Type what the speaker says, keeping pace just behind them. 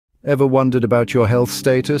Ever wondered about your health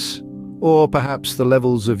status? Or perhaps the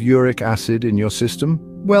levels of uric acid in your system?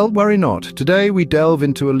 Well, worry not. Today we delve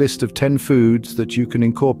into a list of 10 foods that you can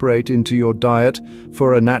incorporate into your diet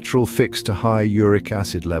for a natural fix to high uric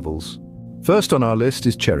acid levels. First on our list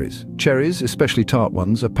is cherries. Cherries, especially tart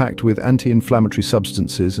ones, are packed with anti-inflammatory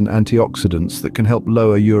substances and antioxidants that can help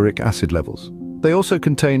lower uric acid levels. They also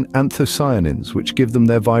contain anthocyanins, which give them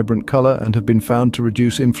their vibrant color and have been found to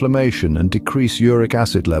reduce inflammation and decrease uric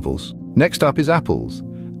acid levels. Next up is apples.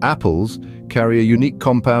 Apples carry a unique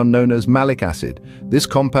compound known as malic acid. This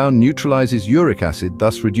compound neutralizes uric acid,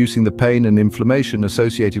 thus reducing the pain and inflammation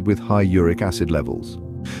associated with high uric acid levels.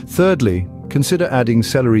 Thirdly, consider adding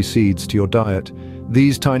celery seeds to your diet.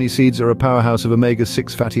 These tiny seeds are a powerhouse of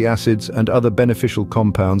omega-6 fatty acids and other beneficial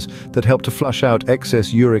compounds that help to flush out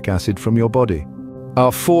excess uric acid from your body.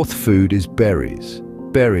 Our fourth food is berries.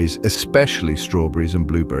 Berries, especially strawberries and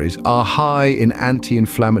blueberries, are high in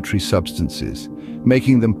anti-inflammatory substances,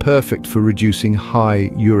 making them perfect for reducing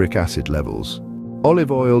high uric acid levels. Olive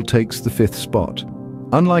oil takes the fifth spot.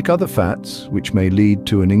 Unlike other fats, which may lead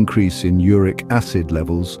to an increase in uric acid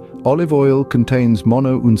levels, olive oil contains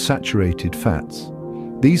monounsaturated fats.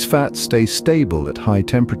 These fats stay stable at high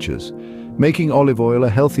temperatures, making olive oil a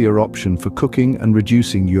healthier option for cooking and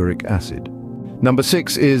reducing uric acid. Number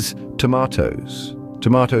 6 is tomatoes.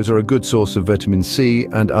 Tomatoes are a good source of vitamin C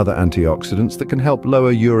and other antioxidants that can help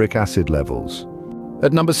lower uric acid levels.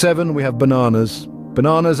 At number 7, we have bananas.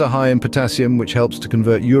 Bananas are high in potassium, which helps to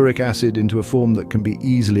convert uric acid into a form that can be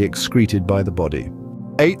easily excreted by the body.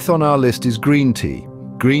 8th on our list is green tea.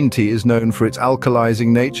 Green tea is known for its alkalizing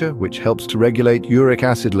nature, which helps to regulate uric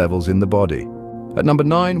acid levels in the body. At number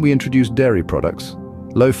 9, we introduce dairy products.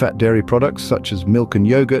 Low-fat dairy products, such as milk and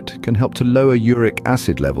yogurt, can help to lower uric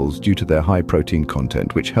acid levels due to their high protein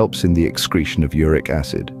content, which helps in the excretion of uric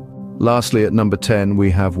acid. Lastly, at number 10,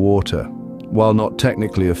 we have water. While not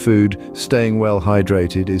technically a food, staying well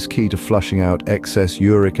hydrated is key to flushing out excess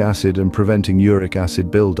uric acid and preventing uric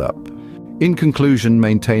acid buildup. In conclusion,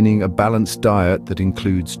 maintaining a balanced diet that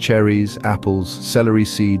includes cherries, apples, celery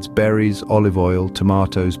seeds, berries, olive oil,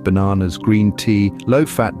 tomatoes, bananas, green tea,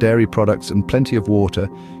 low-fat dairy products, and plenty of water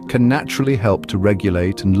can naturally help to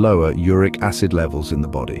regulate and lower uric acid levels in the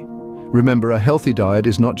body. Remember, a healthy diet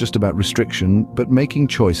is not just about restriction, but making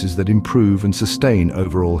choices that improve and sustain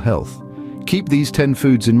overall health. Keep these 10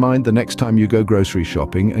 foods in mind the next time you go grocery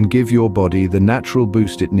shopping and give your body the natural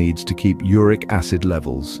boost it needs to keep uric acid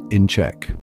levels in check.